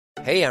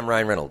Hey, I'm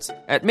Ryan Reynolds.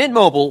 At Mint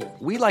Mobile,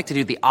 we like to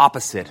do the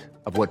opposite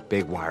of what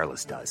Big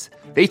Wireless does.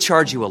 They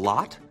charge you a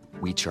lot,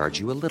 we charge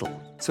you a little.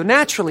 So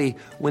naturally,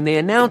 when they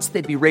announced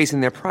they'd be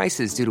raising their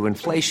prices due to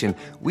inflation,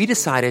 we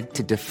decided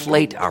to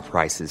deflate our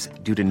prices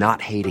due to not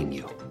hating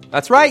you.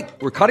 That's right.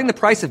 We're cutting the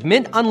price of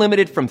Mint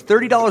Unlimited from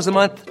 $30 a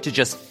month to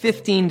just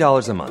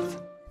 $15 a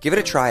month. Give it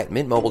a try at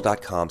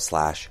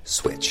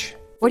mintmobile.com/switch.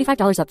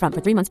 $45 up front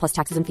for 3 months plus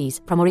taxes and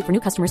fees. Promo rate for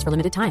new customers for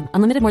limited time.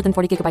 Unlimited more than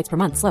 40 gigabytes per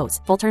month. Slows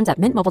full terms at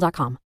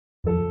mintmobile.com.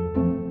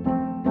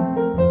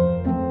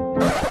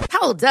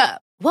 Hold up.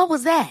 What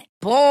was that?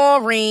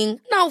 Boring.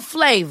 No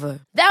flavor.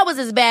 That was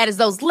as bad as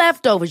those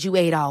leftovers you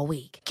ate all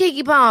week.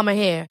 Keke Palmer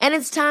here. And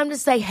it's time to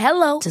say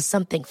hello to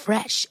something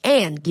fresh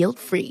and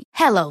guilt-free.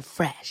 Hello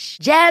Fresh.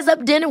 Jazz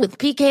up dinner with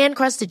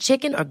pecan-crusted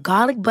chicken or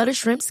garlic butter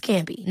shrimp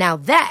scampi. Now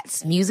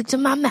that's music to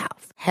my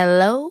mouth.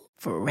 Hello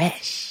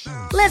Fresh.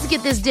 Let's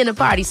get this dinner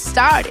party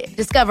started.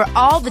 Discover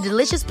all the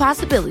delicious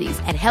possibilities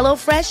at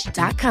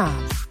hellofresh.com.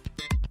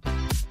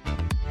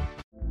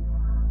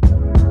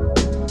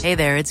 Hey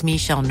there, it's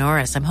Michelle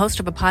Norris. I'm host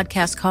of a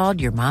podcast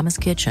called Your Mama's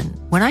Kitchen.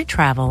 When I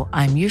travel,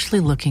 I'm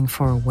usually looking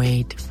for a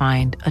way to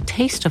find a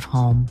taste of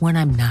home when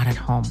I'm not at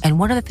home.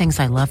 And one of the things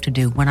I love to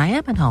do when I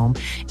am at home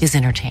is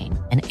entertain.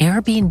 And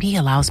Airbnb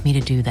allows me to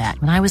do that.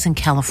 When I was in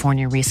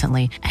California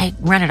recently, I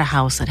rented a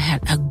house that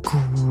had a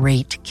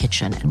great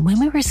kitchen. And when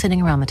we were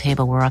sitting around the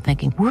table, we were all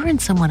thinking, we're in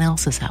someone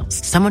else's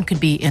house. Someone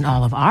could be in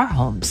all of our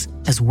homes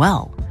as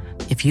well.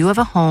 If you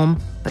have a home,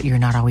 but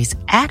you're not always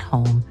at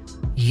home,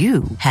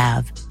 you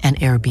have an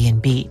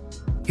Airbnb.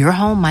 Your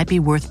home might be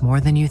worth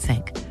more than you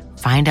think.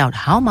 Find out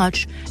how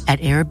much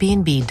at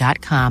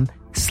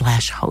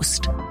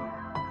airbnb.com/host.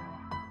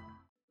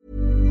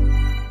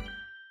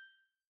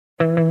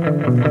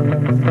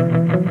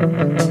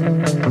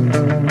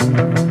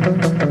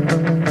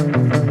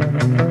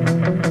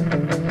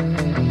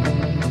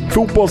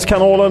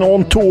 Fotbollskanalen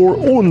on tour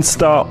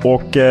onsdag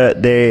och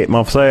det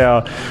man får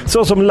säga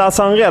så som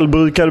Lasse Anrell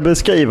brukade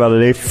beskriva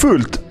det är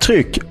fullt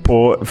tryck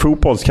på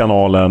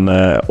Fotbollskanalen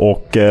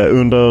och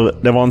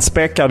det var en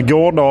späckad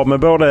gårdag med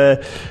både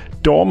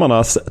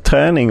damernas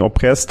träning och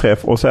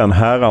pressträff och sen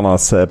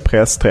herrarnas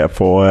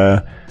pressträff och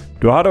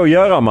du hade att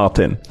göra,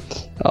 Martin.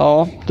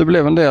 Ja, det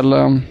blev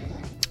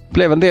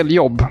en del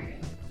jobb.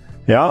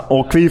 Ja,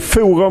 och vi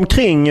for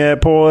omkring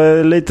på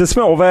lite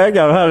små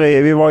vägar här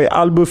vi var i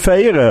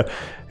Albufeira.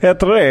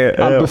 Heter det?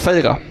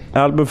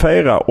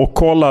 Albufeira och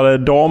kollade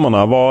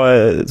damerna.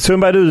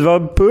 Sundberg, du var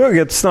på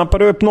ögat,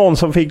 snappade upp någon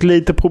som fick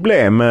lite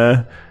problem.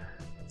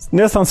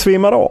 Nästan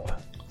svimmade av.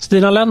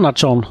 Stina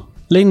Lennartsson,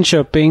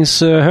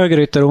 Linköpings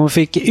högerytter. Hon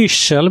fick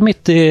yrsel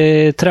mitt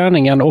i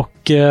träningen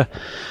och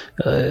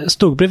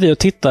stod bredvid och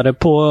tittade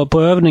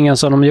på övningen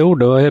som de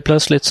gjorde. Och helt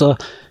plötsligt så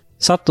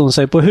satte hon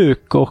sig på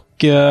huk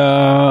och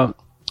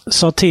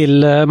sa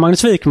till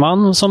Magnus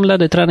Wikman som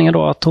ledde i träningen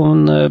då att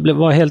hon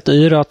var helt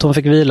yr, att hon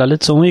fick vila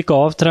lite, så hon gick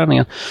av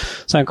träningen.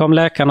 Sen kom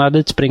läkarna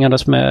dit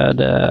springandes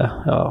med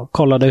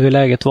kollade hur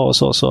läget var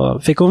och så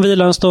fick hon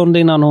vila en stund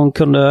innan hon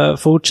kunde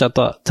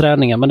fortsätta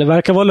träningen. Men det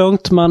verkar vara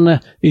lugnt, men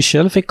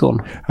yrsel fick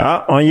hon.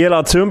 Ja, han gillar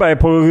att Sundberg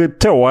på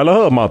tå, eller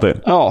hur,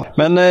 Martin? Ja,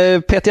 men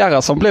Peter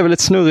Gerhardsson blev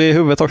lite snurrig i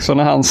huvudet också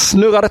när han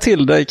snurrade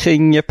till det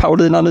kring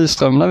Paulina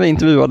Nyström när vi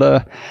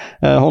intervjuade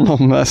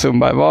honom,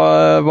 Sundberg.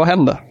 Vad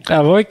hände?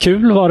 Det var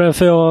kul var det,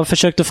 för jag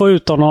försökte få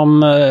ut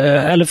honom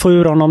eller få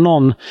ur honom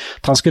någon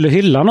att han skulle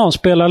hylla någon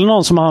spelare eller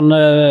någon som han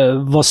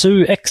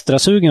var extra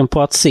sugen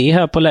på att se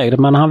här på lägret,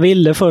 men han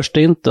ville först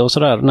inte och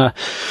sådär.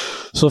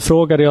 Så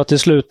frågade jag till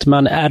slut,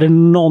 men är det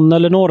någon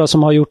eller några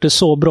som har gjort det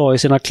så bra i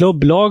sina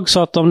klubblag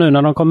så att de nu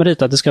när de kommer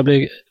hit att det ska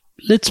bli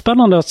lite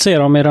spännande att se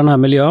dem i den här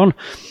miljön?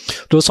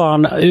 Då sa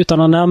han,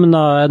 utan att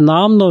nämna ett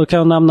namn, då kan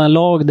jag nämna en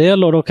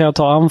lagdel och då kan jag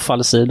ta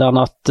anfallssidan,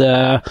 att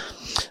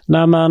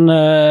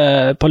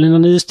Paulina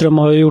Nyström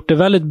har ju gjort det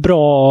väldigt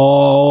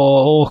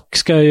bra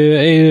och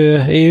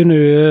är ju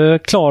nu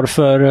klar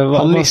för...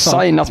 Har nyss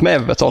signat med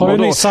Everton. Har ju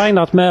nyss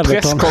signat med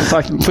Everton.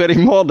 Presskontakt Fredrik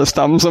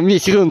Madestam som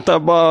gick runt där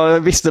bara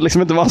visste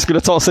liksom inte vad han skulle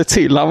ta sig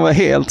till. Han var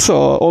helt så...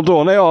 Och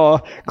då när jag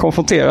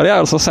konfronterade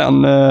det så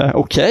sen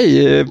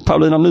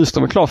Paulina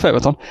Nyström är klar för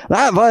Everton.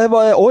 Nej,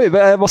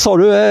 vad sa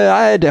du?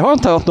 Nej, det har jag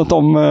inte hört något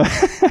om.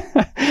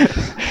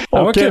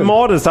 Och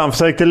Madestam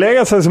försökte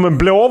lägga sig som en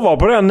blåvar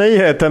på den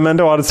nyheten, men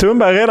då hade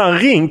Sundberg redan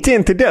ringt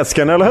in till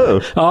desken, eller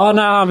hur? Ja,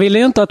 nej, han ville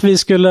inte att vi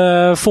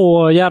skulle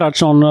få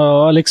Gerhardsson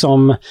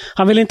liksom,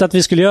 han ville inte att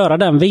vi skulle göra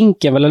den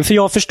vinkeln väl, för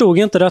jag förstod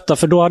inte detta,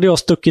 för då hade jag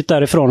stuckit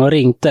därifrån och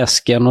ringt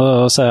desken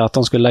och sagt att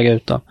de skulle lägga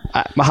ut den.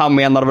 Nej, men han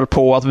menade väl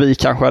på att vi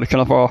kanske hade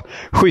kunnat vara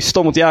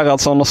schyssta mot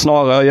Gerhardsson och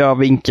snarare göra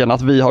vinkeln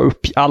att vi har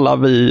alla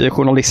vi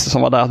journalister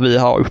som var där, att vi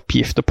har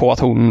uppgifter på att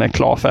hon är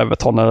klar för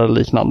Everton eller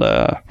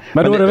liknande.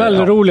 Men då är det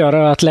väldigt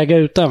roligare att lägga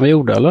ut den vi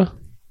gjorde, eller?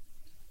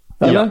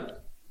 Ja.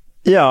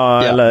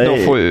 Ja, eller... Då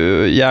får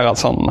ju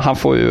Gerhardsson, han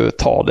får ju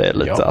ta det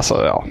lite. Ja.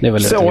 Alltså, ja. Det är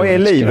väl så är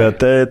livet.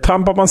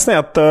 Trampar man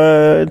snett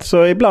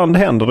så ibland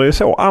händer det ju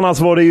så. Annars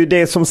var det ju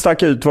det som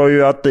stack ut var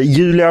ju att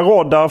Julia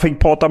Roddar fick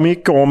prata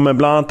mycket om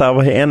bland annat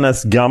av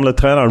hennes gamla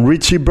tränare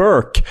Richie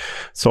Burke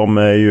som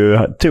ju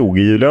tog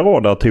Julia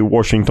Roddar till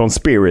Washington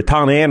Spirit.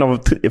 Han är en av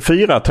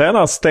 4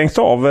 tränare stängs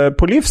av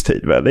på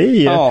livstid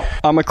väl? Ja,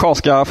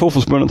 amerikanska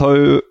fotbollsförbundet har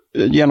ju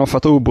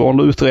genomfört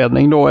oberoende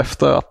utredning då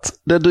efter att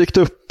det dykt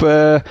upp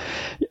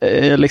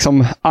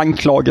liksom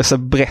anklagelser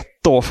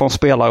brett då från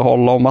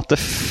spelarhåll om att det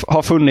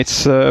har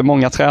funnits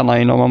många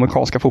tränare inom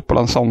amerikanska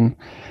fotbollen som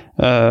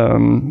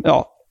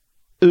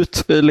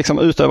liksom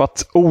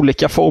utövat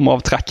olika former av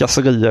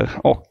trakasserier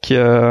och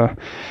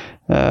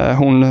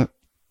hon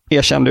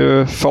erkände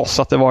ju för oss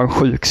att det var en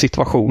sjuk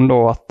situation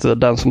då att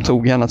den som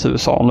tog henne till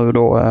USA nu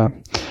då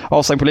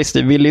avstängd på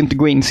livstid ville inte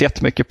gå in så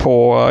jättemycket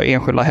på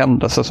enskilda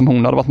händelser som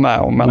hon hade varit med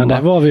om. Men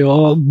där var vi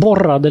och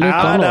borrade lite.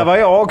 Ja, där var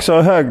jag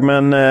också hög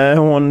men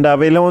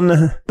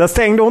där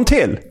stängde hon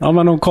till. Ja,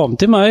 men hon kom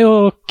till mig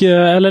och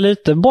eller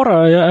lite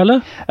borra,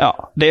 eller?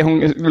 Ja, det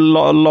hon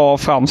la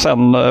fram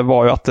sen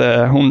var ju att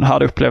hon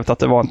hade upplevt att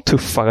det var en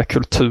tuffare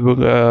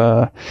kultur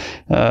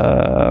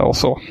och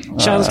så.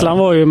 Känslan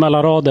var ju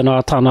mellan raderna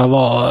att han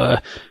var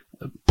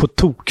på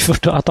tok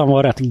för att han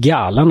var rätt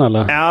galen,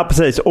 eller? Ja,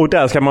 precis. Och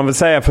där ska man väl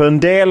säga, för en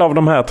del av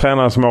de här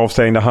tränarna som är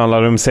avstängda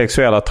handlar om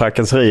sexuella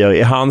trakasserier.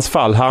 I hans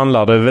fall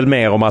handlar det väl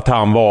mer om att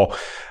han var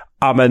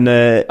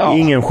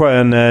ingen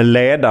skön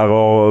ledare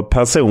och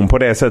person på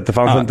det sättet. Det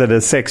fanns inte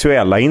det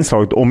sexuella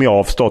inslaget, om jag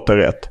har förstått det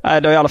rätt.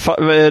 Nej, det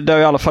har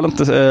i alla fall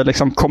inte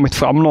liksom kommit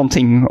fram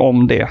någonting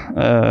om det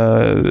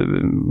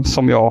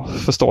som jag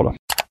förstår det.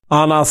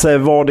 Annars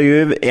var det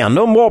ju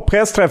ändå en bra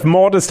pressträff.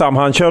 Madestam,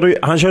 han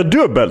kör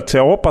dubbelt. Så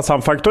jag hoppas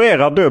han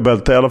fakturerar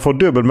dubbelt eller får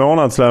dubbel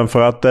månadslön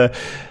för att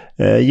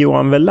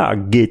Johan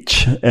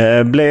Velagic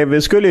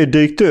skulle ju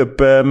dykt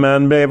upp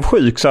men blev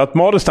sjuk så att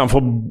Madestam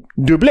får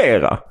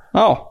dubblera.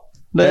 Ja,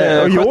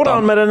 och gjorde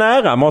han med den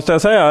ära, måste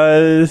jag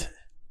säga.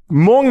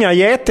 Många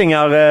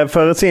getingar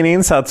för sin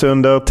insats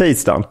under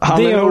tisdagen.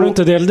 Det har du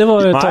inte del. Det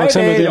var ett tag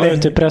sedan du delade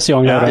ut i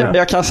pressjongare.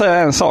 Jag kan säga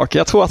en sak.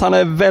 Jag tror att han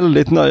är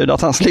väldigt nöjd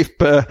att han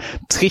slipper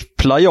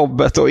trippla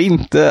jobbet och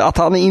att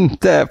han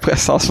inte är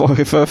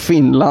pressansvarig för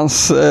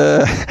Finlands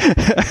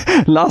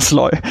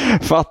landslag.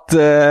 För att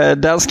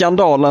den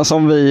skandalen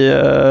som vi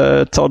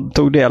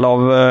tog del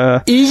av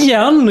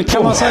igen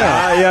kan man säga.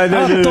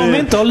 Att de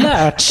inte har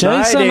lärt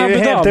sig sen Abu Dhabi. Det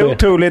är ju helt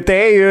otroligt.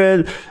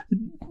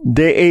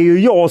 Det är ju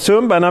jag och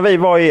Sundberg när vi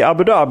var i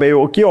Abu Dhabi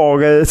och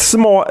jag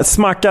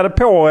smackade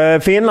på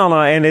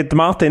finnarna enligt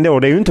Martin då.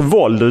 Det är ju inte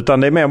våld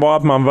utan det är mer bara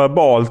att man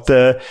verbalt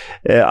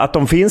att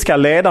de finska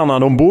ledarna,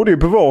 de bodde ju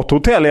på vårt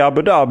hotell i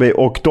Abu Dhabi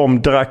och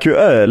de drack ju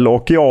öl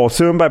och jag och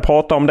Sundberg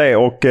pratade om det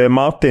och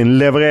Martin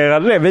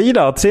levererade det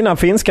vidare till sina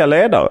finska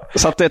ledare.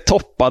 Så att det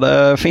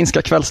toppade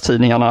finska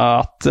kvällstidningarna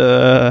att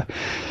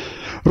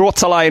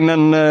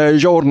Ruotsalainen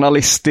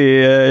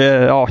journalisti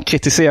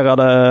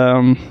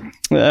kritiserade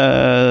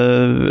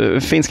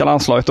finska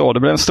landslaget då. Det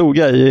blev en stor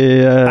grej.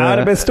 Ja,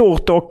 det blev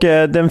stort och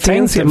den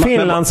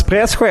Finlands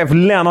presschef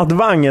Lennart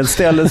Wangel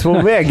ställdes på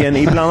väggen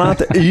i bland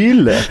annat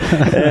Yle.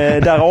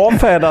 Där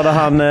avfärdade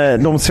han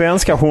de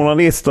svenska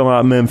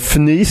journalisterna med en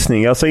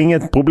fnysning. Alltså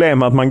inget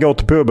problem att man går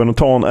till puben och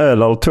tar en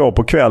öl eller 2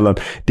 på kvällen.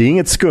 Det är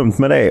inget skumt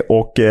med det.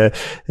 Och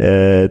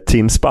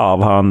Tim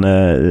Sparv,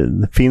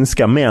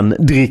 finska män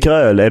dricker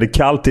öl. Är det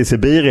kallt i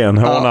Sibirien?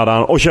 Hånade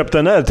han och köpte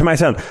en öl till mig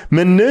sen.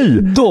 Men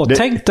nu... Då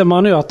tänkte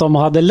man ju att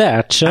de hade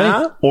lärt sig.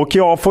 Ja, och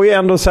jag får ju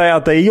ändå säga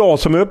att det är jag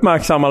som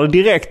uppmärksammade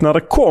direkt när det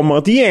kommer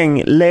ett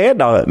gäng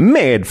ledare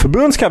med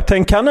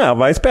förbundskapten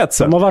Kanerva i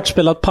spetsen. De har varit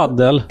spelat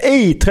paddel.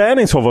 I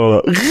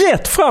träningsoverall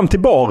rätt fram till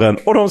baren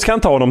och de ska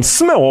inte ha de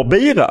små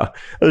bira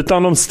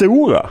utan de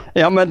stora.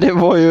 Ja, men det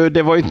var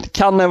ju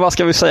Kanerva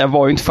ska vi säga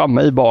var ju inte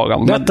framme i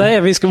baren. Detta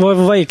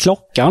är vad är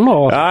klockan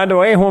då? Ja,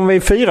 då är hon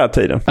vid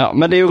 4-tiden. Ja,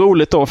 men det är ju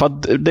roligt då för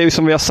att det är ju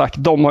som vi har sagt,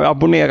 de har ju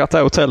abonnerat det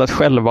här hotellet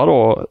själva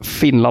då,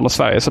 Finland och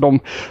Sverige, så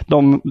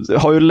de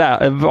har ju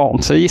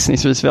vant sig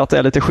gissningsvis vid att det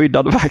är lite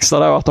skyddad verkstad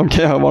där och att de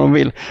kan göra vad de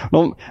vill.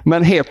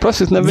 Men helt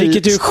plötsligt när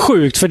Vilket är ju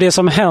sjukt, för det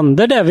som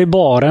händer där vid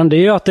baren, det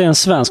är ju att det är en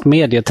svensk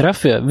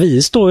medieträff.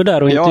 Vi står ju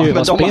där och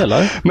intervjuar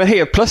spelare. Men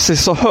helt plötsligt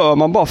så hör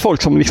man bara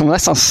folk som liksom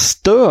nästan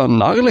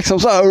stönar, liksom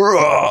så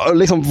här,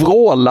 liksom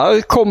vrålar.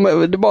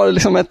 Det är bara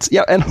liksom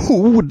en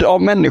hord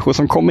av människor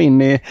som kom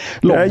in i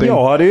lobbyn.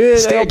 Jag hade ju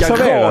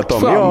observerat dem.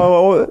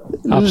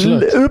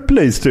 Jag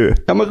upplyst du.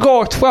 Ja, men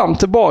rakt fram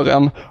till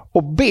baren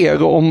och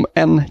ber om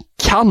en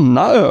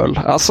kanna öl.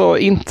 Alltså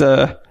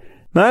inte...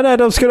 Nej,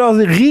 de skulle ha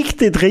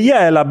riktigt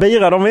rejäla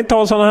bira. De vill inte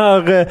ha såna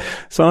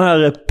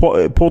här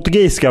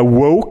portugisiska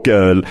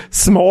woke-öl.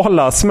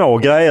 Smala, små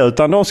grejer.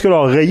 Utan de skulle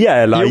ha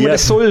rejäla... Jo, men det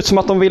såg ut som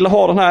att de ville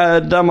ha den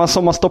här där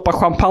man stoppar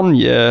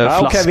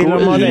champagneflaskor vill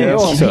de ha det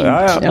också?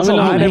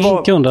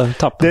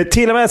 Det är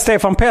till och med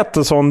Stefan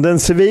Pettersson, den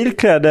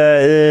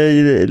civilklädde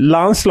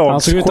landslagschefen.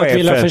 Han såg ut att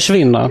vilja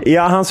försvinna.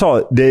 Ja, han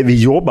sa,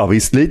 vi jobbar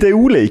visst lite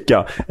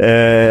olika.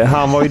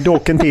 Han var ju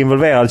dock inte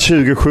involverad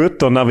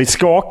 2017 när vi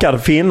skakade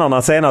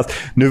finnarna senast.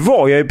 Nu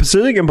var jag ju på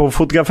sugen på att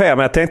fotografera,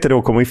 men jag tänkte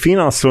då kommer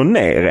finnarna slå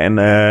ner en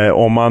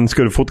om man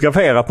skulle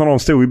fotograferat när de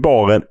stod i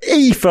baren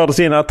iförde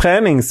sina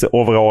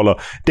träningsoveraller.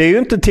 Det är ju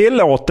inte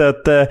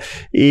tillåtet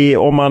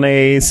om man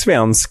är i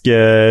svensk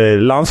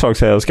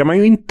landslagsserie. Ska man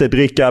ju inte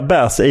dricka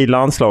bärs i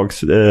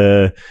landslags...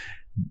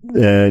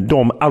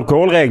 de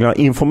alkoholreglerna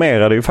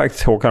informerade ju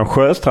faktiskt Håkan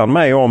Sjöstrand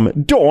mig om.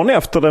 Dagen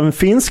efter den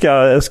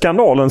finska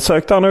skandalen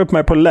sökte han upp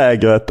mig på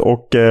lägret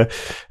och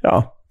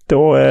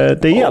då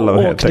det gäller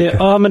helt enkelt.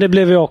 Ja, men det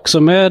blev ju också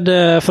med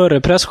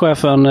förre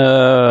presschefen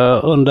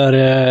under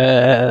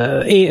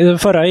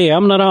förra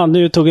EM när han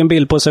nu tog en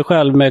bild på sig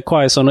själv med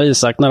Quaison och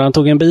Isak när han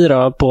tog en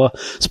bira på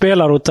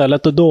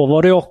spelarhotellet, och då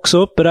var det också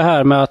uppe det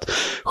här med att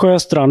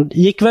Sjöstrand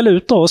gick väl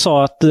ut då och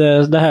sa att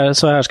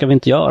så här ska vi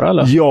inte göra,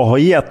 eller? Jag har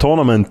gett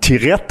honom en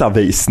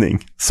tillrättavisning,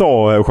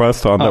 sa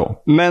Sjöstrand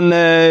då. Men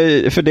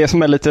för det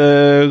som är lite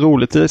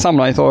roligt i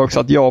sammanhanget var också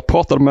att jag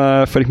pratade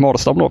med Fredrik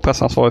Madestam då,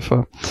 pressansvarig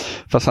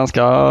för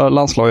svenska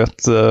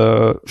landslaget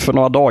för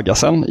några dagar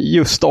sedan,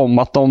 just om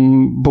att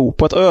de bor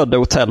på ett öde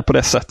hotell på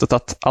det sättet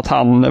att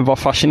han var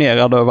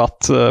fascinerad över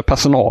att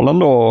personalen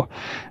då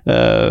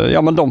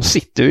men de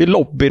sitter ju i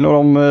lobbyn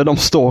och de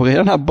står i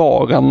den här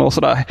baren och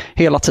sådär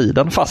hela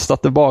tiden, fast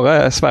att det bara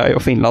är Sverige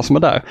och Finland som är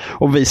där.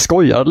 Och vi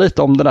skojade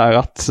lite om det där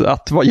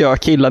att vad gör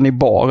killen i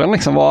baren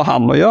liksom, vad har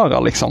han att göra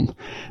liksom.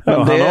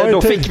 Men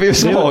då fick vi ju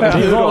svaret.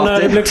 Det var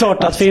när det blev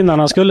klart att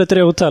finnarna skulle till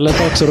det hotellet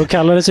också, då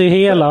kallades ju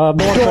hela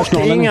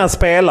barpersonalen. Dock inga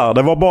spelare,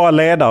 det var bara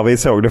ledare vi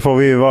såg, det får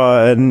vi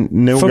vara noga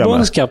med.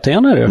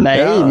 Förbundskapten är du?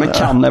 Nej, men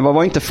Kanerva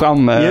var inte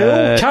framme.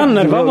 Jo,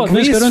 Kanerva var,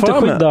 nu ska du inte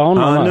skydda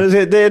honom.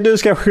 Du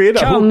ska skydda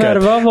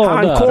Kanerva var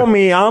han där. kom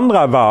i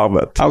andra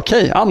varvet.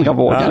 Okej, andra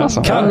vågen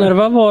alltså.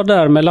 Kanerva var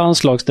där med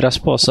landslagsdress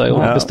på sig och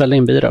beställde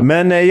in bira.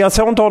 Men jag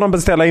såg inte honom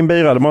beställa in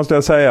bira, det måste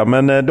jag säga.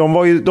 Men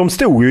de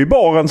stod ju i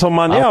baren som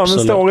man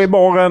står i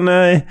baren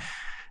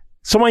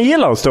som man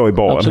gillar att stå i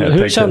baren.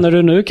 Hur känner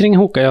du nu kring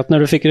Hokajat när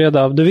du fick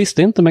reda av? Du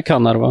visste inte med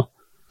Kanerva?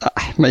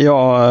 Men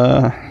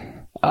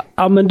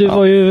Ja, men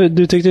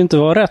du tyckte inte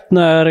det var rätt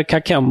när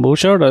Kakembo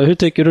körde. Hur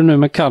tycker du nu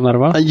med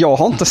Kanerva? Jag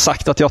har inte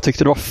sagt att jag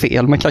tyckte det var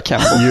fel med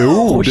Kakembo.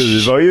 Jo,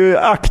 du var ju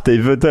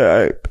aktiv.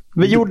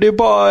 Vi gjorde ju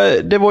bara,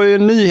 det var ju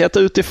en nyhet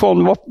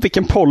utifrån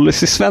vilken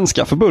policy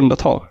svenska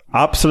förbundet har.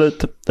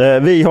 Absolut.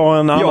 Vi har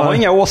en annan... Jag har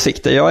inga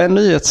åsikter, jag är en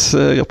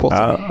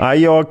nyhetsreporter. Ja,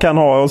 jag kan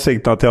ha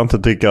åsikten att jag inte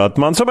tycker att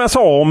man, som jag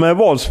sa om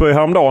Wolfsburg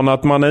häromdagen,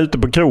 att man är ute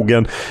på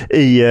krogen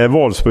i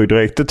Wolfsburg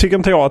direkt. Det tycker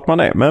inte jag att man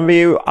är. Men vi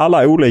är ju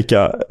alla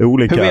olika. Hur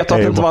vet du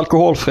att det inte var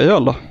alkoholfri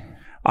öl då?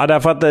 Ja,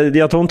 därför att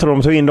jag tror inte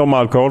de tog in de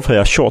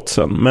alkoholfria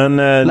shotsen. Men,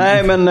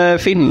 nej, men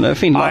Finland...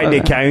 Nej, det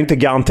kan jag ju inte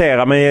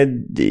garantera.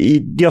 Men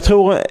jag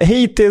tror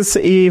hittills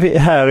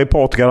här i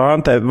Portugal har jag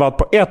inte varit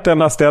på ett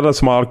enda ställe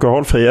som har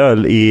alkoholfri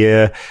öl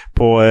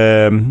på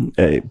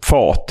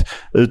fat.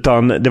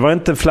 Utan det var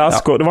inte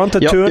flaskor. Det var inte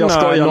tunna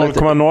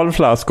 0,0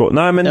 flaskor.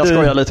 Nej, men jag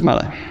skojar lite med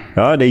dig.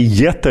 Ja, det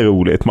är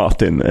jätteroligt,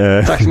 Martin.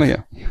 Tack så mycket.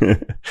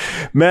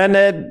 Men...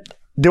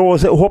 Då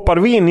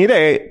hoppade vi in i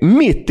det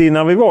mitt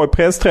innan vi var i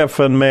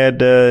pressträffen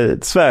med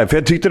Sverige. För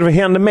jag tyckte det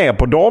hände mer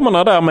på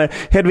damerna där med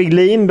Hedvig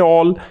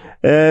Lindahl,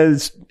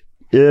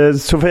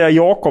 Sofia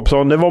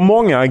Jakobsson. Det var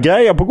många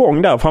grejer på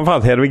gång där.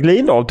 Framförallt Hedvig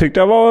Lindahl tyckte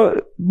jag var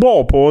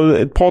bra på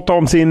att prata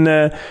om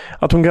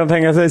att hon kan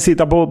tänka sig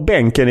sitta på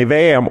bänken i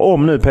VM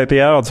om nu Peter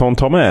Gerhardsson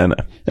tar med henne.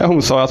 Ja,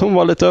 hon sa att hon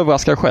var lite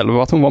överraskad själv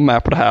att hon var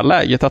med på det här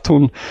läget. Att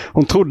hon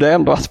trodde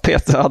ändå att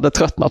Peter hade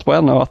tröttnat på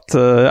henne och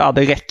att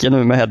det räcker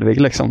nu med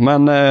Hedvig liksom.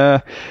 Men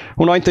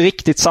hon har inte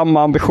riktigt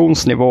samma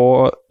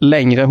ambitionsnivå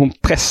längre. Hon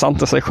pressar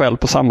inte sig själv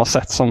på samma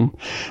sätt som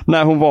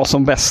när hon var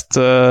som bäst.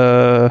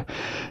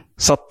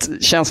 Så att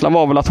känslan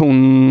var väl att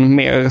hon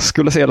mer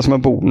skulle se det som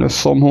en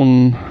bonus om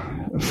hon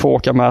får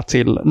åka med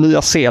till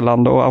Nya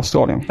Zeeland och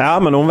Australien. Ja,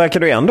 men hon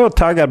verkade ju ändå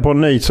taggad på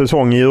en ny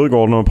säsong i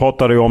Djurgården och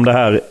pratade ju om det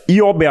här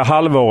jobbiga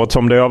halvåret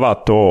som det har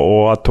varit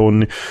och att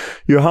hon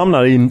ju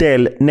hamnade i en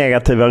del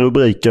negativa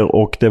rubriker,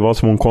 och det var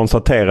som hon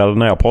konstaterade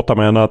när jag pratade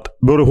med henne att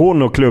både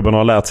hon och klubben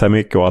har lärt sig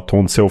mycket och att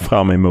hon såg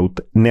fram emot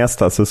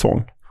nästa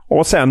säsong.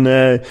 Och sen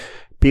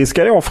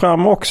piskade jag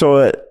fram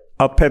också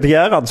att Peter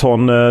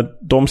Gerhardsson,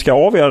 de ska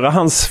avgöra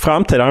hans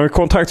framtid. Han har ett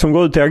kontrakt som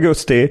går ut i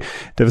augusti,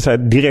 det vill säga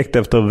direkt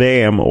efter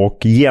VM, och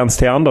Jens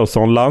T.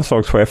 Andersson,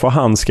 landslagschef, och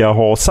han ska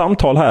ha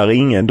samtal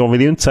här. De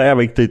vill ju inte säga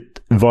riktigt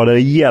vad det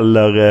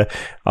gäller,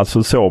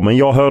 alltså så. Men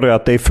jag hörde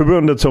att det är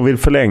förbundet som vill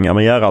förlänga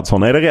med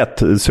Gerhardsson. Är det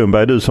rätt,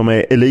 Sundberg, du som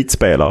är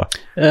elitspelare?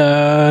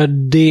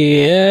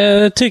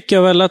 Det tycker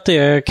jag väl att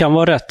det kan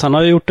vara rätt. Han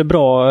har gjort det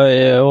bra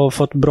och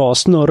fått bra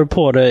snurr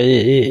på det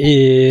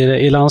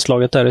i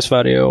landslaget där i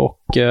Sverige, och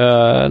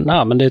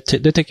men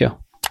det tycker jag.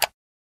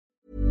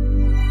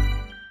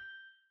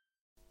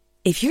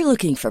 If you're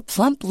looking for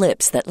plump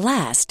lips that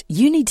last,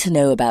 you need to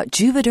know about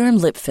Juvederm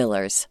lip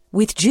fillers.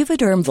 With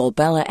Juvederm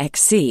Volbella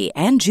XC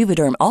and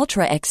Juvederm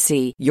Ultra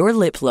XC, your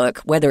lip look,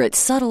 whether it's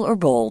subtle or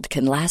bold,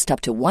 can last up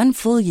to 1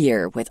 full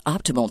year with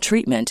optimal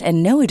treatment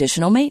and no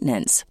additional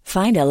maintenance.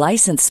 Find a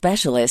licensed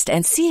specialist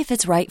and see if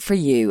it's right for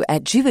you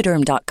at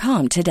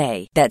Juvederm.com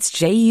today. That's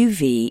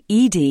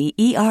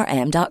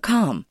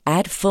JUVEDERM.com.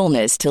 Add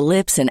fullness to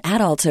lips in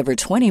adults over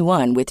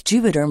 21 with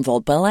Juvederm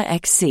Volbella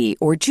XC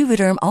or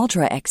Juvederm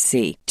Ultra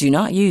XC. Do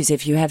not use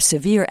if you have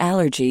severe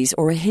allergies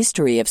or a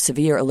history of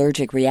severe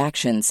allergic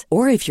reactions,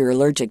 or if you're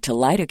allergic to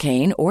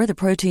lidocaine or the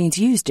proteins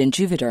used in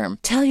Juvederm.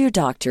 Tell your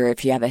doctor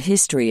if you have a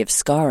history of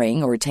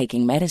scarring or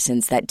taking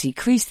medicines that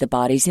decrease the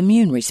body's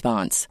immune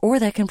response or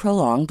that can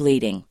prolong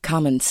bleeding.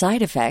 Common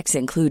side effects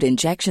include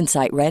injection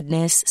site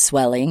redness,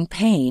 swelling,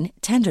 pain,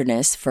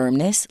 tenderness,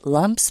 firmness,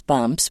 lumps,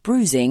 bumps,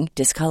 bruising,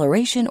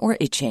 discoloration, or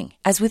itching.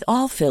 As with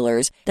all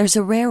fillers, there's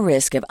a rare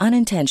risk of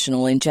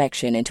unintentional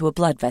injection into a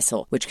blood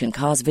vessel, which can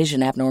cause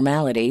vision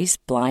abnormalities,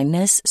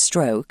 blindness,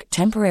 stroke,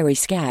 temporary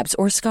scabs,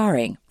 or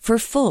scarring. For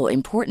full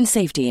important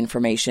safety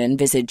information,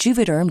 visit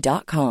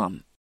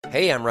Juvederm.com.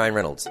 Hey, I'm Ryan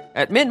Reynolds.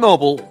 At Mint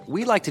Mobile,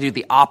 we like to do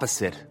the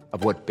opposite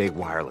of what Big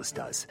Wireless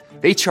does.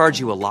 They charge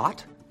you a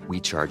lot,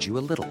 we charge you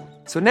a little.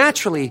 So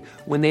naturally,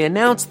 when they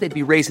announced they'd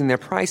be raising their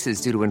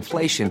prices due to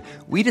inflation,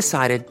 we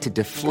decided to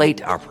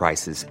deflate our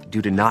prices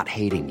due to not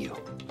hating you.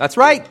 That's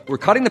right. We're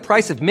cutting the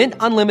price of Mint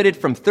Unlimited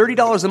from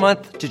 $30 a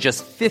month to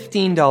just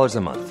 $15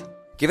 a month.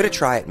 Give it a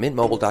try at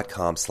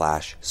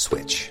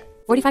mintmobile.com/switch.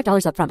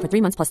 $45 up front for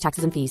 3 months plus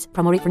taxes and fees.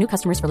 Promo rate for new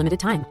customers for limited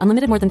time.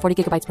 Unlimited more than 40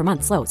 gigabytes per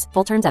month. Slows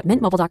full terms at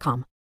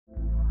mintmobile.com.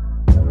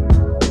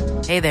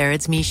 Hey there,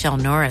 it's Michelle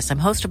Norris. I'm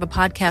host of a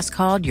podcast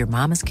called Your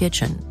Mama's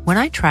Kitchen.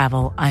 When I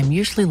travel, I'm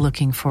usually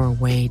looking for a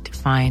way to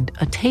find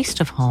a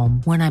taste of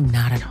home when I'm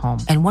not at home.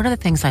 And one of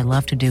the things I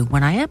love to do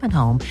when I am at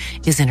home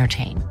is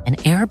entertain. And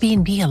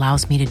Airbnb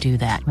allows me to do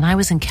that. When I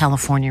was in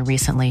California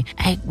recently,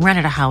 I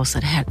rented a house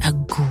that had a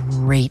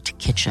great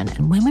kitchen.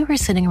 And when we were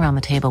sitting around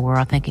the table, we were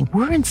all thinking,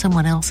 we're in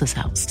someone else's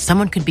house.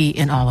 Someone could be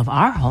in all of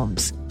our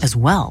homes as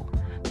well.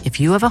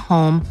 If you have a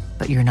home,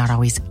 but you're not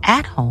always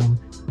at home,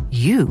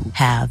 you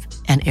have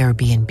an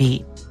Airbnb.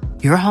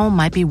 Your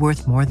home might be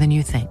worth more than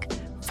you think.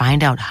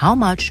 Find out how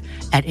much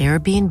at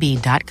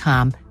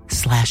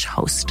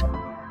airbnb.com/host.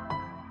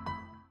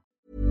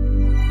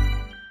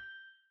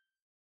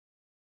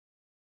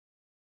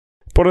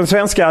 På den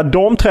svenska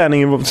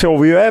damträningen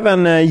såg vi ju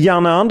även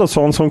Janne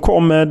Andersson som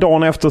kom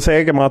dagen efter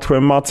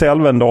segermatchen, Mats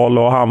Elvendal,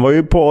 och han var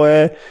ju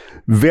på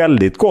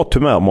väldigt gott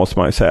humör måste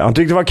man ju säga. Han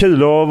tyckte det var kul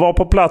att vara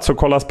på plats och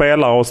kolla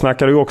spelare och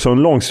snackade ju också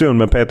en lång stund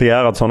med Peter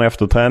Gerhardsson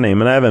efter träning.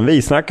 Men även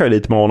vi snackade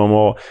lite med honom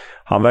och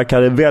han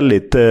verkade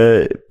väldigt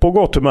på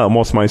gott humör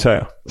måste man ju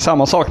säga.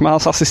 Samma sak med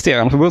hans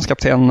assisterande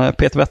förbundskapten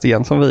Peter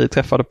Wettergren som vi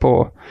träffade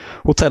på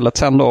hotellet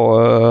sen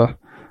då.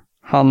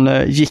 Han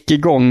gick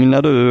igång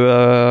när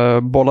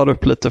du bollade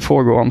upp lite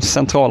frågor om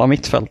centrala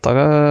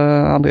mittfältare,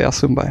 Andreas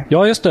Sundberg.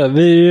 Ja, just det.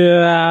 Vi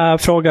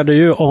frågade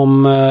ju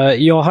om...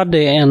 jag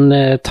hade en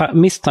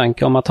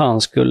misstanke om att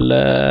han skulle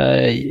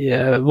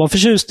vara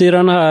förtjust i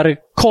den här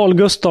Carl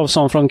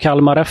Gustafsson från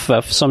Kalmar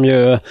FF som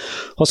ju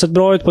har sett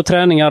bra ut på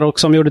träningar och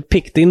som gjorde ett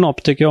pickt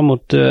inhopp tycker jag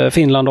mot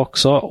Finland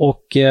också.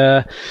 Och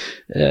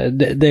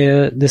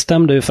det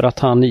stämde ju för att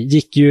han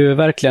gick ju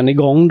verkligen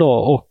igång då.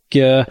 Och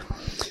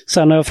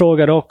sen när jag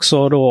frågade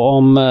också då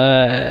om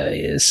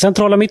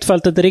centrala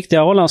mittfältet i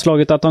riktiga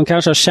A-landslaget, att de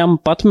kanske har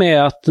kämpat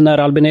med att när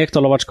Albin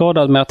Ekdal har varit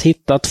skadad med att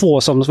hitta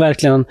två som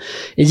verkligen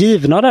är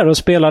givna där och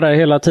spelar där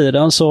hela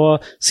tiden, så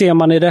ser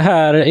man i den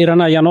här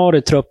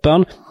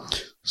januaritruppen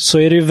så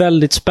är det ju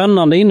väldigt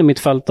spännande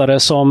innermittfältare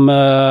som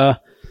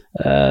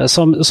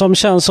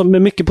känns som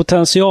med mycket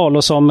potential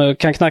och som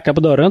kan knacka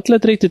på dörren till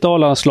ett riktigt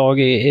A-landslag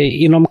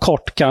inom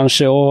kort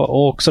kanske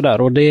och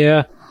sådär. Och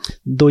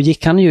då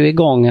gick han ju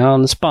igång.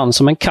 Han spann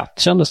som en katt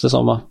kändes det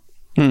som, va?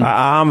 Mm.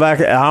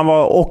 Han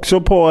var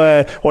också på,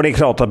 och det är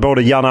klart att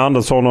både Janne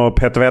Andersson och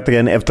Peter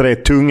Wettergren efter det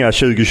tunga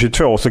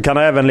 2022 så kan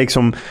även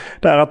liksom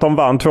där att de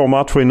vann 2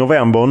 matcher i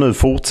november och nu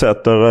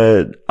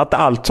fortsätter, att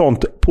allt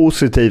sånt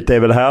positivt är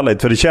väl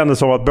härligt, för det kändes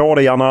som att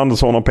både Janne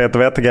Andersson och Peter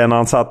Wettergren,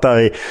 han satt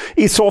där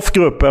i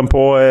soffgruppen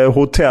på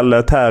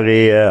hotellet här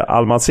i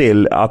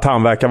Almasil, att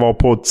han verkar vara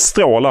på ett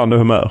strålande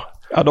humör.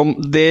 Ja,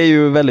 det är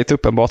ju väldigt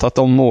uppenbart att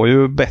de mår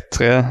ju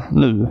bättre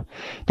nu.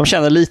 De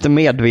känner lite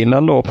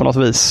medvinden då på något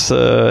vis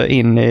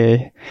in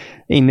i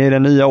det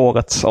nya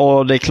året.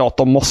 Och det är klart,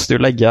 de måste ju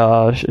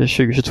lägga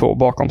 2022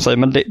 bakom sig.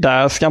 Men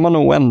där ska man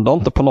nog ändå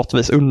inte på något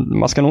vis,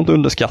 man ska nog inte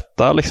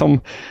underskatta liksom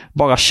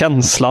bara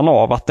känslan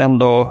av att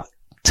ändå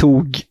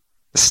tog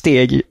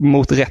steg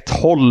mot rätt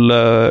håll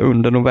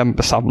under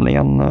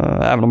novembersamlingen.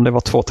 Även om det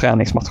var 2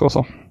 träningsmatcher och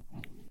så.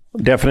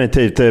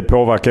 Definitivt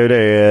påverkar ju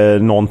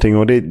det någonting,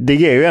 och det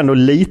ger ju ändå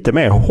lite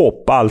mer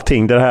hopp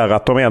allting det här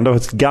att de ändå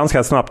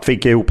ganska snabbt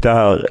fick ihop det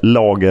här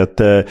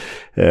laget,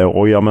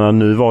 och jag menar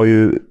nu var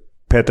ju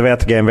Peter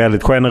Wettergren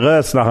väldigt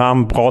generös när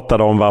han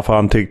pratade om varför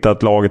han tyckte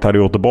att laget hade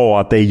gjort det bra.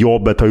 Att det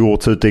jobbet har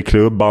gjorts ute i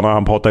klubbarna.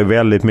 Han pratade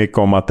väldigt mycket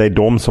om att det är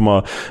de som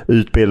har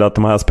utbildat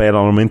de här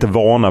spelarna. De är inte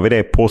vana vid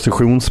det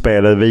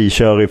positionsspelet vi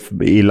kör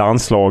i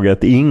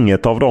landslaget.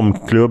 Inget av de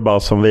klubbar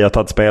som vi har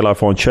tagit spelare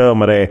från kör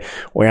med det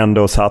och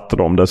ändå satte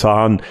de det. Så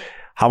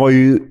han var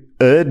ju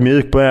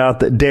ödmjuk med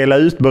att dela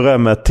ut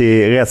berömmet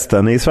till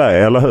resten i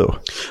Sverige, eller hur?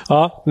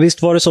 Ja,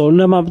 visst var det så.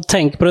 När man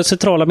tänker på de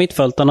centrala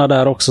mittfältarna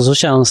där också så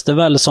känns det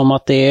väl som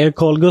att det är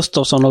Carl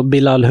Gustafsson och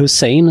Bilal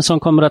Hussein som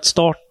kommer att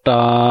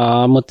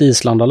starta mot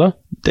Island, eller?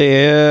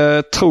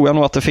 Det tror jag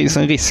nog att det finns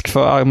en risk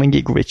för Armin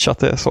Gigovic att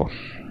det är så.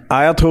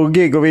 Ja, jag tror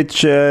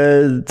Gigovic,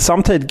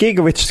 samtidigt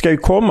Gigovic ska ju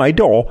komma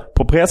idag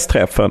på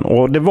pressträffen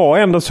och det var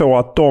ändå så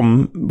att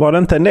var det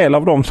inte en del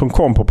av dem som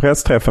kom på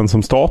pressträffen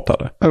som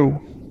startade?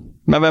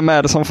 Men vem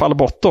är det som faller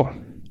bort då?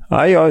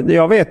 Ja,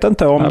 jag vet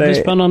inte om det blir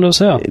spännande att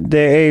se.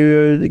 Det är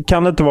ju,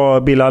 kan det inte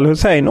vara Bilal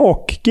Hussein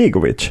och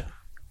Gigovic?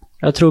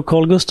 Jag tror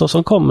Carl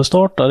Gustafsson kommer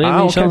starta, det är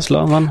min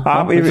känsla. Men,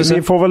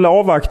 vi får väl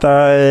avvakta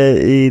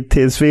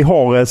tills vi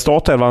har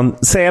startelvan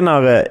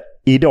senare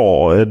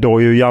idag.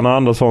 Då ju Janne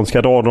Andersson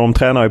ska dra, de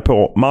tränar ju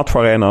på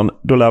matcharenan.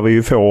 Då lär vi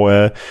ju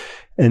få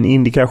en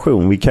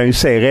indikation. Vi kan ju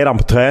se redan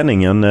på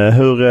träningen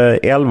hur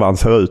elvan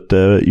ser ut.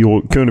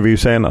 Kunde vi ju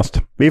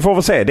senast. Vi får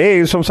väl se. Det är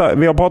ju som sagt,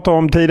 vi har pratat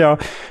om tidigare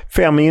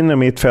 5 inne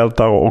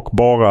mittfältare och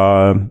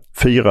bara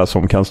 4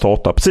 som kan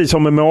starta. Precis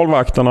som med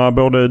målvakterna.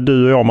 Både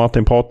du och jag,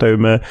 Martin, pratar ju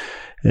med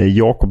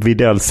Jakob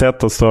Widell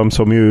Zetterström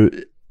som ju,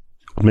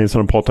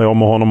 åtminstone pratar jag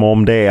med honom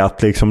om det,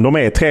 att liksom, de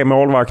är 3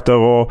 målvakter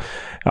och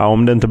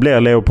om det inte blir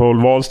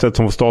Leopold Wahlstedt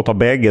som får starta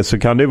bägge så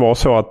kan det ju vara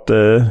så att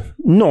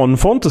någon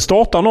får inte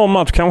starta någon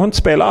match, kanske inte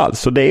spela alls.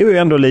 Så det är ju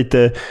ändå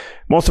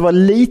måste vara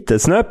lite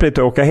snöpligt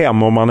att åka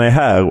hem om man är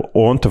här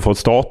och inte får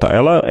starta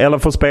eller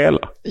får spela.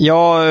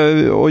 Ja,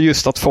 och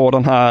just att få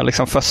den här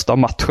liksom första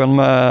matchen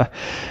med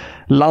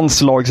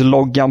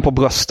landslagsloggan på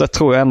bröstet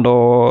tror jag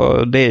ändå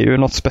det är ju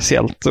något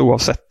speciellt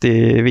oavsett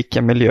i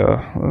vilken miljö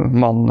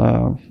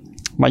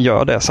man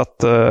gör det. Så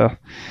att,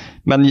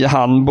 men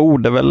han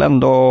borde väl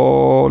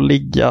ändå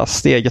ligga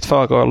steget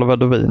före Oliver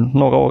Dovin,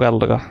 några år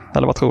äldre.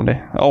 Eller vad tror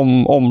ni?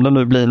 Om det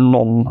nu blir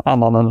någon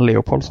annan än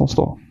Leopold som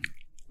står.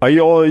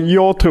 Ja,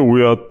 jag tror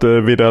ju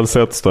att Widell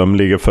Zetterström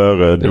ligger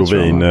före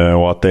Dovin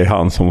och att det är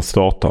han som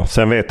startar.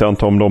 Sen vet jag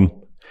inte om de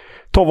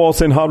tar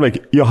varsin halvlek.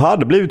 Jag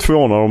hade blivit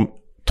förvånad om,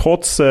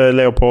 trots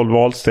Leopold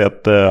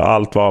Wahlstedt,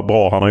 allt var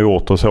bra han har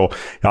gjort och så.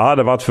 Jag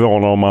hade varit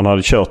förvånad om man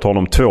hade kört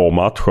honom 2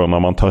 matcher när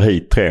man tar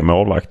hit 3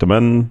 målvakter.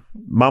 Men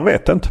man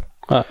vet inte.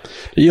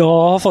 Jag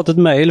har fått ett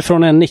mejl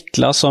från en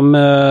Niklas som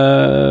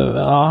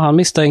han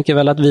misstänker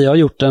väl att vi har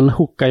gjort en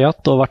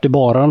hookajat och varit i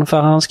baren.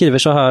 För han skriver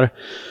så här: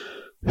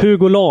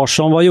 Hugo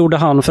Larsson, vad gjorde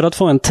han för att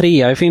få en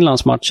 3 i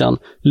Finlandsmatchen?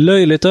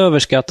 Löjligt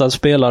överskattad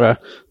spelare.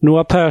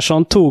 Noah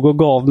Persson tog och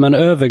gav men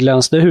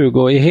överglänste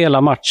Hugo i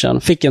hela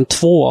matchen. Fick en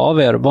 2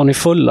 av er. Var ni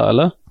fulla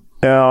eller?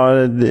 Ja,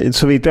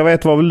 så vitt jag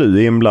vet var väl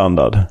du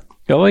inblandad.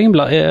 Jag var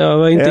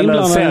inte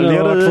inblandad.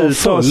 Jag var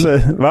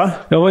full. Va?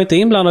 Jag var inte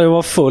inblandad, jag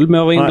var full, men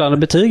jag var inblandad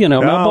i betygen.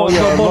 Jag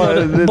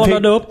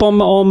bollade upp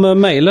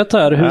om mejlet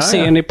här. Hur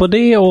ser ni på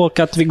det och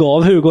att vi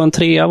gav Hugo en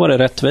 3? Var det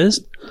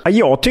rättvist?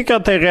 Jag tycker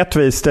att det är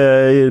rättvist.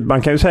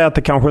 Man kan ju säga att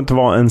det kanske inte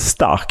var en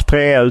stark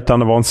 3 utan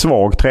det var en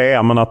svag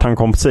 3, men att han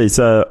kom precis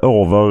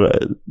över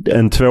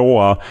en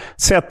 2.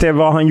 Sett till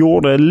vad han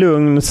gjorde,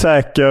 lugn,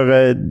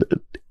 säker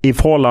i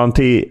förhållande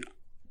till,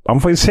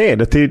 man får ju se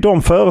det till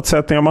de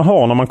förutsättningar man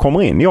har när man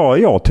kommer in. Ja,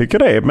 jag tycker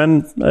det.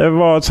 Men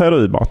vad säger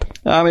du, Bart?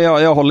 Ja, men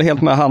jag håller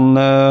helt med.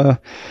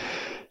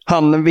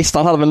 Han visst,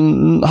 han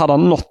hade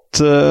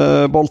något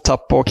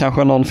bolltapp och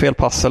kanske någon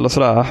felpass eller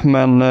sådär.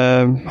 Men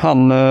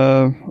han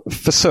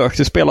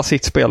försökte spela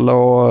sitt spel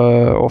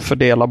och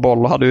fördela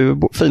boll. Hade ju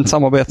fint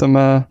samarbete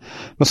med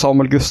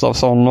Samuel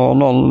Gustafsson och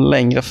någon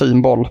längre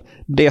fin boll.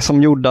 Det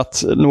som gjorde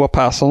att Noah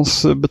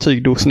Perssons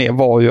betyg drogs ner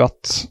var ju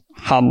att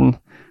han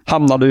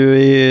hamnade ju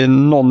i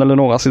någon eller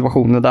några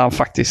situationer där han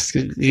faktiskt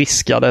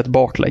riskade ett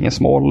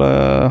baklängesmål.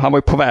 Han var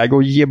ju på väg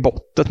att ge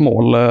bort ett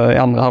mål i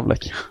andra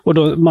halvlek. Och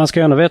då, man ska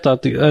ju ändå veta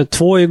att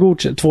 2 är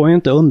godkänt, 2 är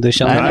inte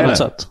underkänt på något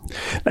sätt.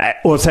 Nej,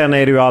 och sen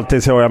är det ju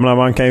alltid så, jag menar,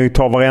 man kan ju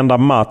ta varenda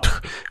match.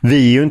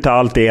 Vi är ju inte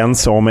alltid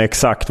ensamma om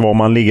exakt var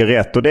man ligger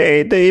rätt. Och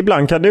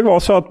ibland kan det vara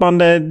så att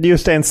man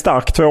just är en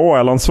stark 2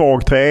 eller en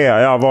svag 3.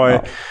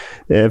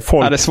 Det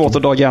är svårt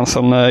att dra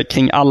gränsen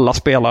kring alla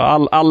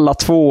spelare. Alla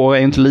 2 är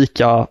inte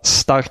lika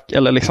stark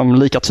eller liksom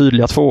lika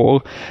tydliga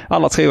 2.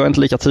 Alla 3 är inte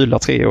lika tydliga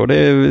 3.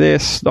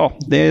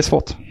 Det är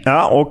svårt.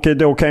 Ja, och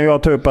då kan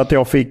jag ta upp att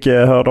jag fick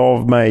hörde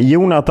av mig.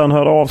 Jonathan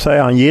hörde av sig.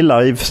 Han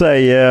gillar i och för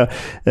sig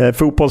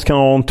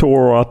fotbollskanalen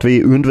Tour och att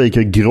vi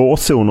undviker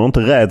gråzoner och inte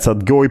räds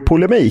att gå i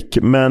polemik.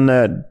 Men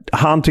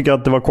han tycker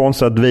att det var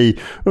konstigt att vi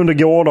under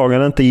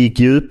gårdagen inte gick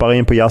djupare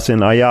in på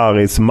Yasin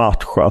Ayaris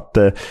match. Att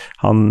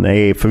han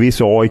är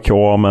förvisso AIK,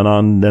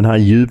 men den här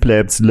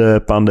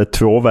djupledslöpande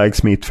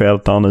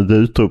tvåvägsmittfältaren, ett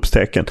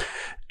utropstecken.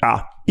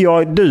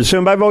 Ja, du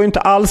Sundberg var ju inte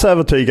alls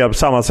övertygad på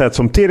samma sätt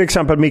som till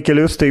exempel Micke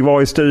Lustig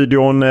var i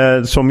studion,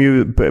 som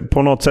ju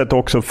på något sätt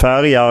också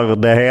färgar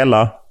det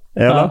hela.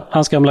 Eller? Ja,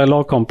 hans gamla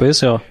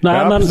lagkompis, ja. Nej,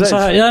 Ja, men, så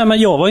här, men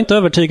jag var inte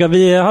övertygad.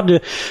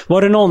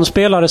 Var det någon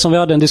spelare som vi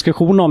hade en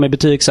diskussion om i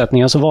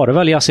betygssättningen så var det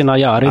väl Yasin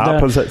Ayari. Ja,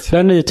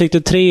 där ni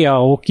tyckte 3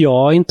 och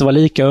jag inte var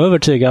lika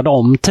övertygad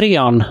om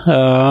 3:an.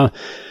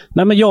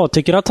 Nej, men jag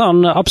tycker att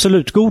han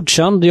absolut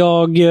godkänd.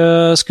 Jag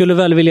skulle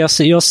väl vilja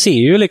se, jag ser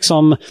ju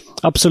liksom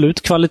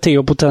absolut kvalitet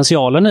och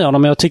potentialen i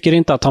honom, men jag tycker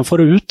inte att han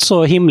får ut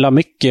så himla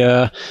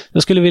mycket.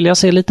 Jag skulle vilja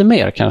se lite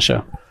mer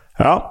kanske.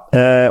 Ja,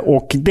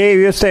 och det är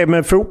just det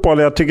med fotboll.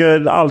 Jag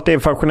tycker allt är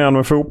fascinerande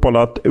med fotboll,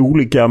 att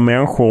olika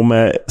människor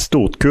med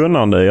stort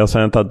kunnande, jag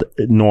säger inte att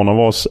någon av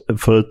oss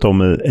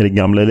förutom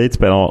gamla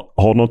elitspelare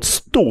har något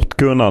stort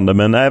kunnande,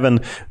 men även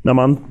när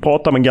man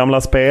pratar med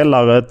gamla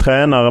spelare,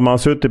 tränare, man har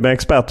suttit med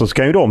experter, så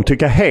kan ju de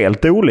tycka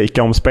helt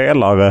olika om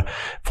spelare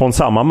från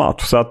samma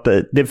match. Så att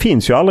det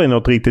finns ju aldrig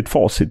något riktigt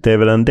facit. Det är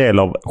väl en del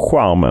av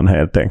charmen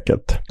helt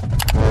enkelt.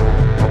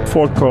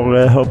 Folk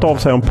har hört av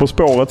sig om På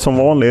spåret som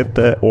vanligt,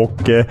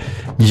 och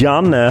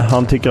Janne,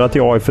 han tycker att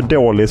jag är för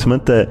dålig som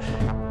inte,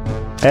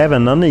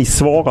 även när ni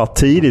svarar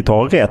tidigt och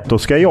har rätt, då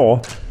ska jag,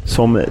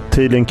 som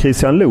tydligen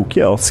Christian Luuk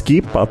gör,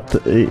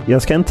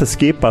 jag ska inte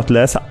skippa att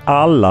läsa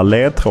alla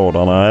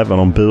ledtrådarna även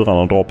om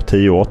burarna drar på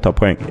 10-8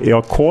 poäng.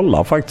 Jag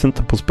kollar faktiskt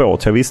inte På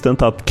spåret, så jag visste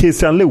inte att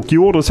Christian Luuk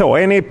gjorde så.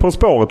 Är ni På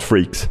spåret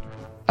freaks?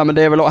 Ja, men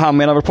det är väl, han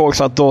menar väl på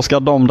också att då ska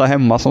de där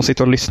hemma som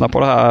sitter och lyssnar på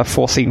det här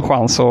få sin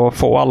chans och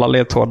få alla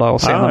ledtrådar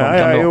och se när de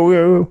kan då.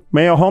 Jo.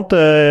 Men jag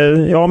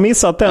har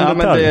missat den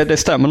detaljen. Men det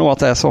stämmer nog att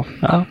det är så.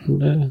 Ja,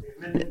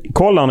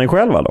 Kollar ni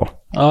själva då?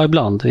 Ja,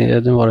 ibland.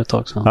 Det var ett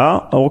tag sedan.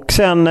 Ja, och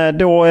sen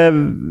då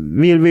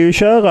vill vi ju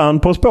köra en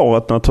På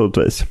spåret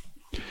naturligtvis.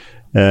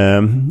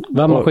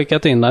 Vem har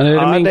skickat in den? Är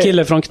det min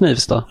kille från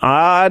Knivsta?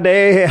 Ja,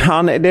 det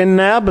är en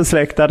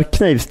närbesläktad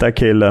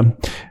Knivsta-kille.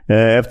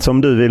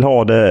 Eftersom du vill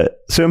ha det,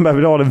 Sundberg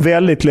vill ha det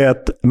väldigt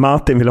lätt,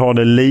 Martin vill ha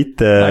det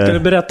lite... Kan du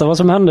berätta vad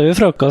som hände vid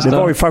frukost? Det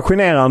var ju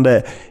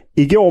fascinerande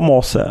igår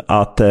morse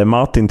att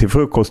Martin till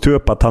frukost tog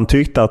upp att han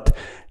tyckte att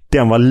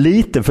den var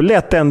lite för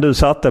lätt, den du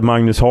satte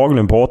Magnus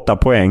Haglund på 8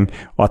 poäng,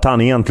 och att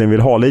han egentligen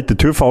vill ha lite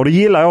tuffare. Och det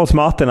gillar jag hos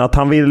Martin, att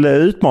han vill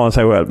utmana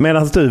sig själv,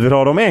 medan du vill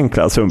ha de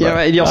enkla,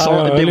 Sundberg. Jag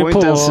sa,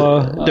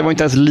 det var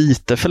inte ens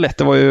lite för lätt.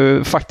 Det var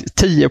ju faktiskt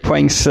 10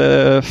 poängs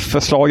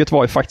förslaget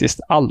var ju faktiskt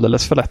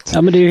alldeles för lätt.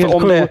 Ja, men det är ju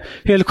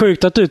helt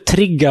sjukt att du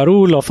triggar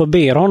Olof och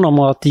ber honom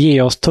att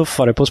ge oss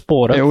tuffare På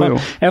spåret. Jo.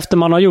 Efter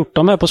man har gjort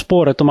dem här På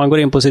spåret och man går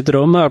in på sitt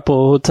rum här på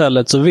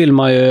hotellet, så vill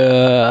man ju,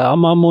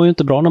 man mår ju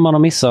inte bra när man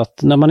har missat,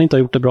 när man inte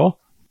har gjort det bra.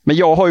 Men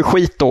jag har ju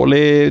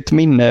skitdåligt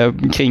minne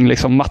kring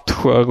liksom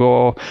matcher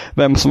och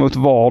vem som har gjort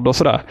vad och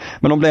sådär.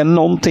 Men om det är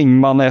någonting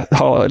man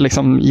har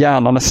liksom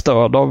hjärnan är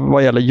störd av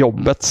vad gäller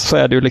jobbet, så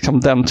är det ju liksom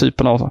den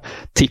typen av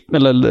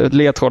eller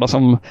ledtrådar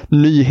som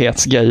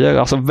nyhetsgrejer.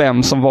 Alltså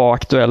vem som var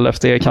aktuell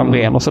efter Erik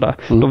Hamrén och sådär.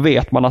 Då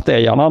vet man att det är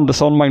Jan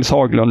Andersson, Magnus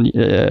Haglund,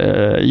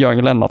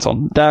 Jörgen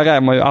Lennartsson. Där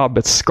är man ju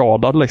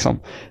arbetsskadad liksom.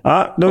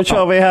 Ja, då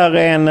kör vi här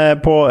en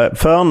på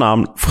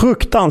förnamn.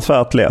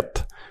 Fruktansvärt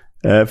lätt.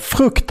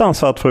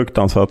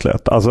 Fruktansvärt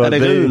lätt. Alltså, är det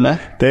Rune?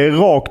 Det är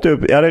rakt upp.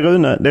 Ja, det är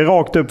Rune. Det är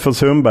rakt upp för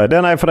Sundberg.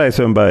 Den är för dig,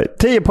 Sundberg.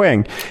 10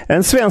 poäng.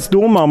 En svensk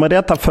domare med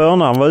detta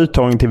förnamn var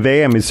uttagen till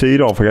VM i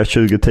Sydafrika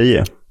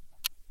 2010.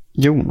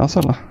 Jonas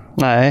eller?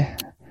 Nej.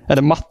 Är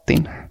det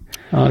Martin?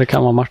 Ja, det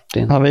kan vara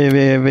Martin. Ja,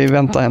 vi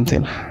väntar en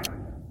till.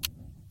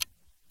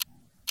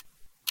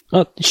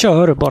 Ja,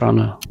 kör bara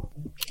nu.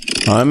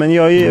 Ja, men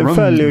jag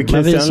följer ju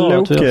Christian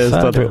Luuk.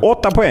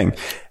 8 poäng.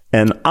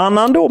 En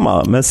annan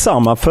domare med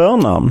samma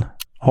förnamn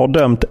har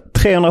dömt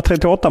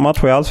 338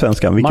 matcher i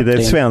Allsvenskan, vilket är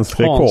ett svenskt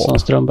rekord. Hansson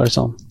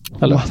Strömbergsson.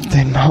 Eller?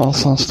 Martin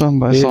Hansson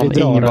Strömbergsson,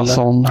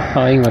 Ingvarsson.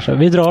 Ja, Ingvarsson.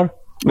 Vi drar.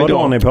 Vad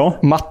drar ni på?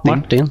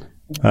 Martin.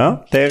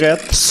 Ja, det är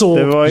rätt. Så,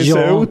 det var ju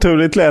så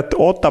otroligt lätt.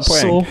 8 poäng.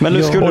 Så, men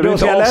nu skulle du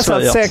inte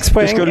avslöja. 6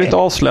 poäng. Du skulle inte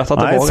avslöja att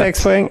det var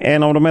 6 poäng.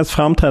 En av de mest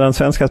framträdande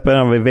svenska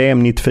spelarna vid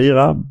VM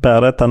 94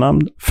 bär detta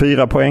namn.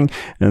 4 poäng.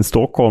 En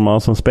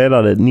stockholmare som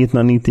spelade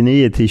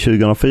 1999 till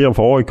 2004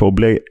 för AIK och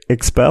blev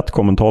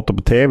expertkommentator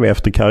på TV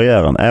efter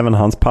karriären. Även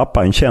hans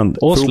pappa, en känd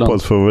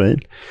fotbollsfavorit.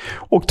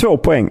 Och 2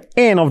 poäng.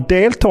 En av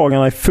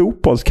deltagarna i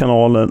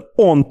fotbollskanalen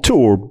On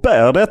Tour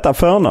bär detta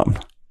förnamn.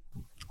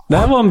 Det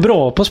här var en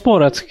bra På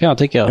spåret, kan jag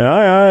tycka.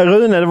 Ja,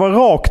 Rune, det var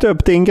rakt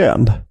upp din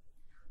gränd.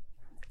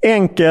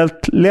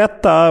 Enkelt,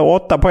 lätta,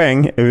 8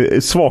 poäng.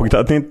 Svagt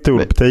att ni inte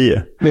tog på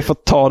 10. Vi får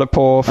ta det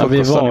på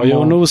frukosten. Ja, vi var ju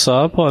och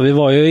nosa på. Vi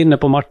var ju inne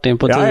på Martin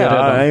på 10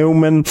 redan. Jo,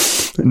 men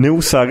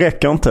nosa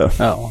räcker inte.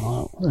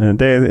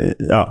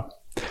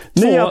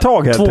 Nya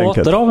tag helt enkelt.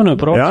 2 8 har vi nu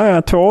på rakt.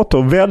 Ja, 2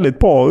 8. Väldigt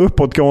bra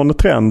uppåtgående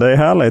trend. Det är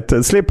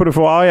härligt. Slipper du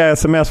få arga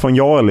sms från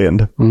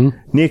Jarlind.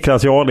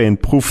 Niklas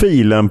Jarlind,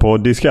 profilen på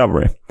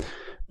Discovery.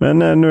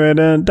 Men nu är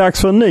det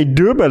dags för en ny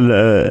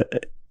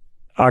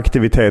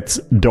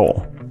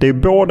dubbelaktivitetsdag. Det är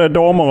både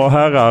damer och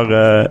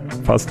herrar,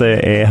 fast det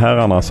är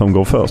herrarna som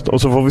går först.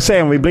 Och så får vi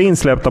se om vi blir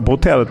insläppta på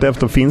hotellet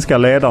efter finska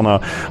ledarna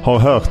har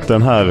hört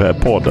den här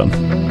podden.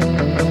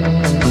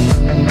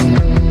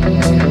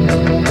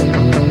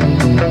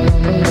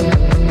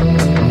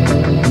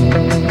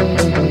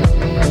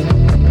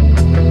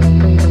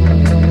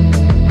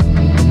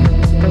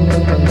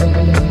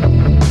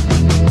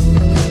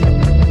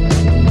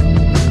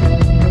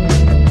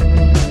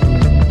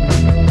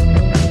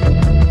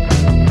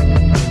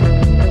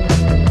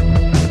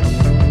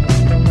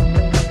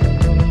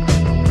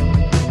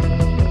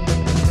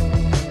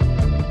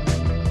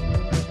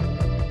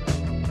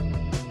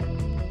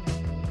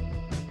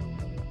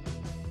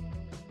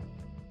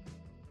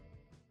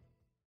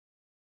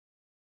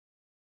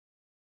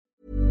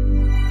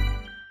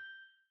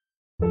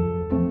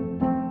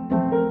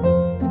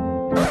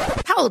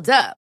 Hold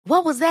up.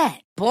 What was that?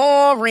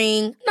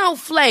 Boring. No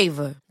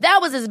flavor.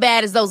 That was as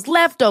bad as those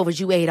leftovers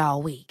you ate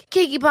all week.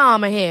 Keke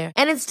Palmer here,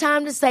 and it's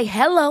time to say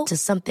hello to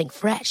something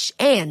fresh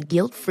and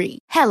guilt-free.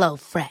 Hello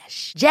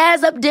Fresh.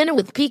 Jazz up dinner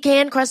with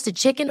pecan-crusted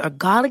chicken or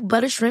garlic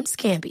butter shrimp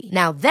scampi.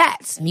 Now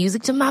that's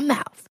music to my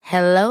mouth.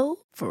 Hello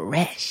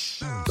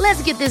Fresh.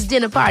 Let's get this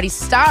dinner party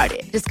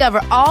started. Discover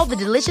all the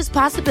delicious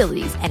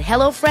possibilities at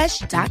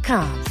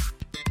HelloFresh.com.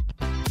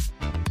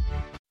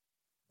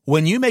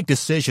 When you make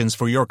decisions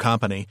for your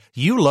company,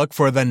 you look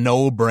for the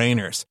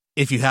no-brainers.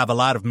 If you have a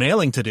lot of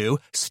mailing to do,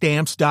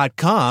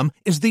 Stamps.com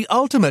is the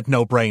ultimate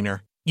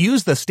no-brainer.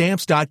 Use the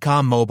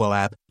Stamps.com mobile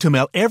app to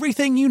mail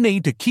everything you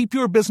need to keep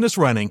your business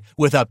running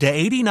with up to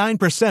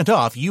 89%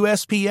 off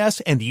USPS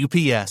and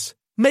UPS.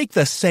 Make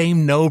the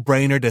same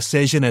no-brainer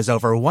decision as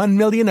over 1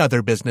 million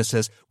other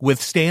businesses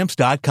with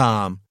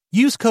Stamps.com.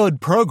 Use code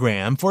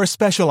PROGRAM for a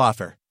special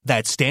offer.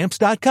 That's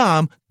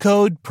Stamps.com,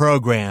 code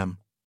PROGRAM.